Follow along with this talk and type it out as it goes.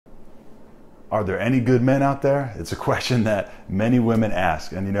Are there any good men out there? It's a question that many women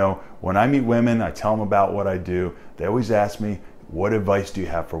ask. And you know, when I meet women, I tell them about what I do. They always ask me, what advice do you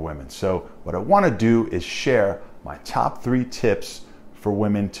have for women? So what I want to do is share my top 3 tips for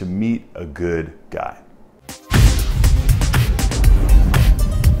women to meet a good guy.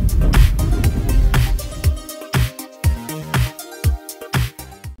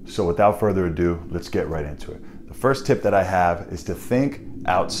 So without further ado, let's get right into it. The first tip that I have is to think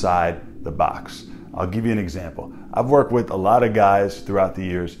outside the box. I'll give you an example. I've worked with a lot of guys throughout the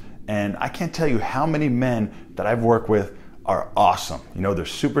years, and I can't tell you how many men that I've worked with are awesome. You know, they're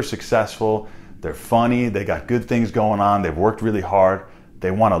super successful, they're funny, they got good things going on, they've worked really hard, they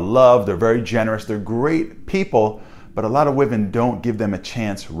want to love, they're very generous, they're great people, but a lot of women don't give them a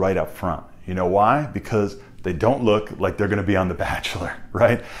chance right up front. You know why? Because they don't look like they're gonna be on The Bachelor,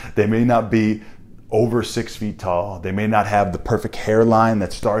 right? They may not be over 6 feet tall. They may not have the perfect hairline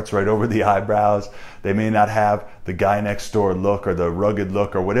that starts right over the eyebrows. They may not have the guy next door look or the rugged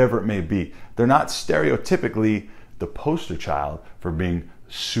look or whatever it may be. They're not stereotypically the poster child for being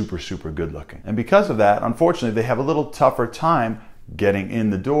super, super good looking. And because of that, unfortunately, they have a little tougher time getting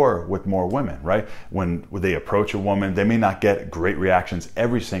in the door with more women, right? When they approach a woman, they may not get great reactions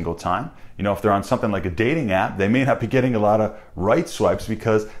every single time. You know, if they're on something like a dating app, they may not be getting a lot of right swipes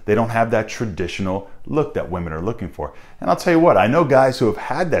because they don't have that traditional look that women are looking for. And I'll tell you what, I know guys who have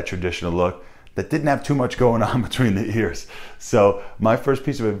had that traditional look that didn't have too much going on between the ears. So my first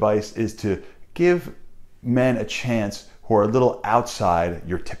piece of advice is to give men a chance who are a little outside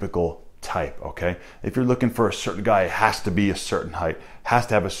your typical type, okay? If you're looking for a certain guy, it has to be a certain height, has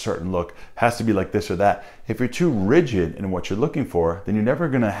to have a certain look, has to be like this or that. If you're too rigid in what you're looking for, then you're never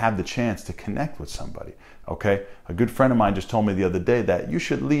gonna have the chance to connect with somebody, okay? A good friend of mine just told me the other day that you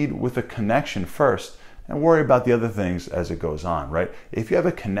should lead with a connection first and worry about the other things as it goes on, right? If you have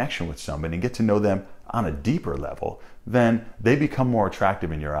a connection with somebody and get to know them on a deeper level, then they become more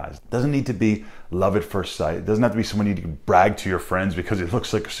attractive in your eyes. It doesn't need to be love at first sight. It doesn't have to be someone you can brag to your friends because he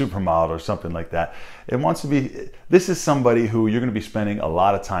looks like a supermodel or something like that. It wants to be, this is somebody who you're gonna be spending a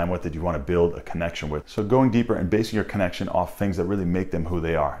lot of time with that you wanna build a connection with. So going deeper and basing your connection off things that really make them who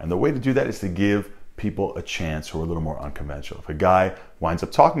they are. And the way to do that is to give people a chance who are a little more unconventional. If a guy winds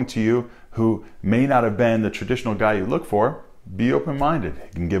up talking to you who may not have been the traditional guy you look for, be open-minded.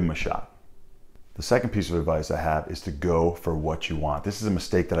 You can give him a shot. The second piece of advice I have is to go for what you want. This is a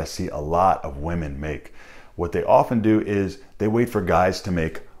mistake that I see a lot of women make. What they often do is they wait for guys to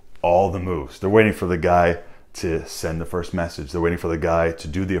make all the moves. They're waiting for the guy to send the first message. They're waiting for the guy to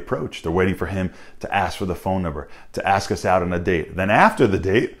do the approach. They're waiting for him to ask for the phone number, to ask us out on a date. Then after the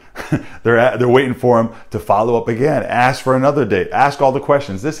date, they're waiting for him to follow up again, ask for another date, ask all the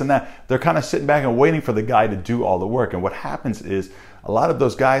questions, this and that. They're kind of sitting back and waiting for the guy to do all the work. And what happens is a lot of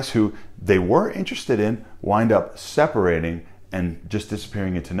those guys who they were interested in wind up separating and just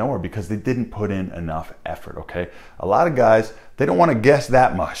disappearing into nowhere because they didn't put in enough effort, okay? A lot of guys, they don't want to guess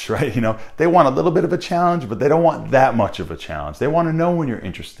that much, right? You know, they want a little bit of a challenge, but they don't want that much of a challenge. They want to know when you're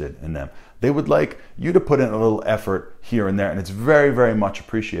interested in them. They would like you to put in a little effort here and there, and it's very, very much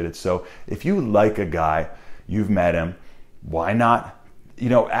appreciated. So if you like a guy, you've met him, why not, you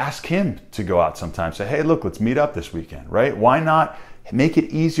know, ask him to go out sometime. Say, hey, look, let's meet up this weekend, right? Why not make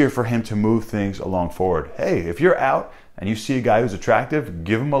it easier for him to move things along forward? Hey, if you're out and you see a guy who's attractive,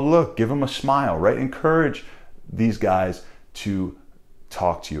 give him a look, give him a smile, right? Encourage these guys to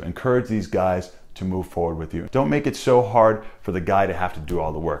talk to you. Encourage these guys to move forward with you. Don't make it so hard for the guy to have to do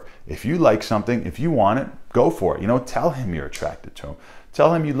all the work. If you like something, if you want it, go for it. You know, tell him you're attracted to him.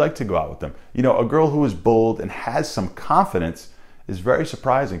 Tell him you'd like to go out with him. You know, a girl who is bold and has some confidence is very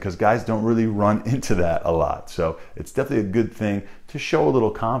surprising because guys don't really run into that a lot. So it's definitely a good thing to show a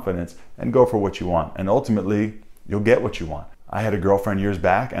little confidence and go for what you want. And ultimately, you'll get what you want. I had a girlfriend years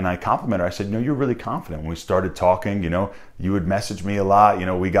back and I complimented her. I said, you know, you're really confident. When we started talking, you know, you would message me a lot, you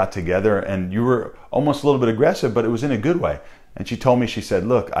know, we got together and you were almost a little bit aggressive, but it was in a good way. And she told me, she said,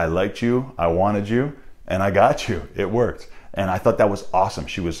 look, I liked you, I wanted you, and I got you. It worked. And I thought that was awesome.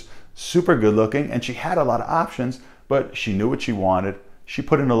 She was super good looking and she had a lot of options, but she knew what she wanted. She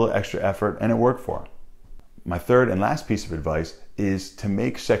put in a little extra effort and it worked for her. My third and last piece of advice is to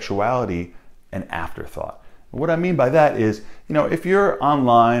make sexuality an afterthought. What I mean by that is, you know, if you're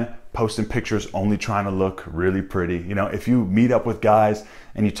online posting pictures only trying to look really pretty, you know, if you meet up with guys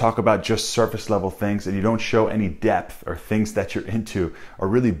and you talk about just surface level things and you don't show any depth or things that you're into or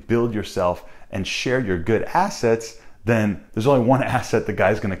really build yourself and share your good assets, then there's only one asset the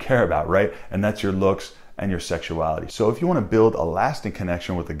guy's gonna care about, right? And that's your looks and your sexuality. So if you want to build a lasting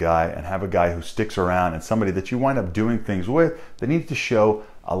connection with a guy and have a guy who sticks around and somebody that you wind up doing things with, they need to show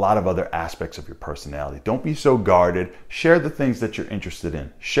a lot of other aspects of your personality. Don't be so guarded. Share the things that you're interested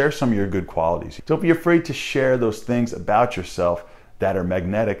in. Share some of your good qualities. Don't be afraid to share those things about yourself that are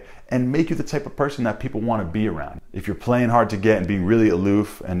magnetic and make you the type of person that people want to be around. If you're playing hard to get and being really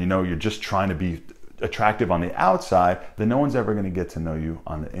aloof and you're just trying to be attractive on the outside, then no one's ever going to get to know you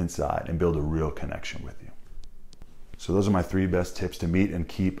on the inside and build a real connection with you. So those are my 3 best tips to meet and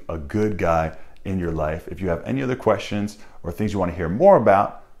keep a good guy in your life. If you have any other questions or things you want to hear more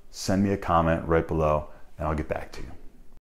about, send me a comment right below and I'll get back to you.